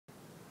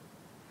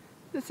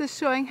This is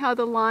showing how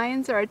the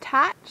lines are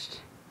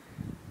attached.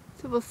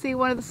 So we'll see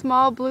one of the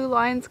small blue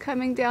lines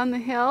coming down the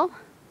hill,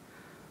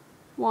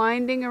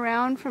 winding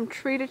around from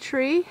tree to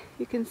tree.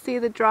 You can see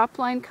the drop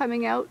line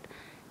coming out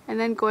and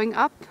then going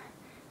up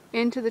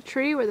into the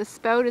tree where the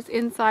spout is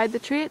inside the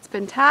tree. It's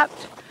been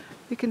tapped.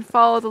 We can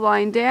follow the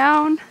line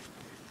down.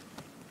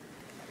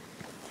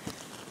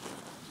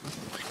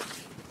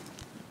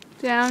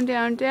 Down,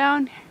 down,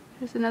 down.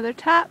 There's another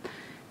tap.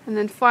 And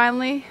then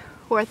finally,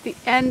 we're at the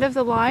end of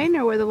the line,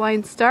 or where the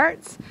line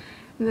starts.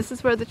 And this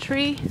is where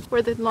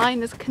the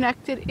line is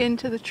connected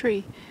into the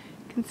tree.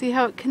 You can see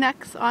how it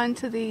connects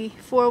onto the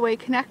four-way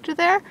connector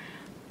there.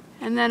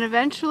 And then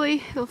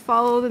eventually it'll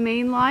follow the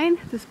main line,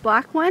 this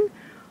black one,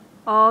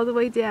 all the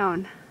way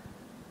down,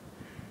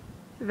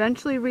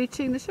 eventually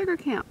reaching the sugar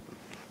camp.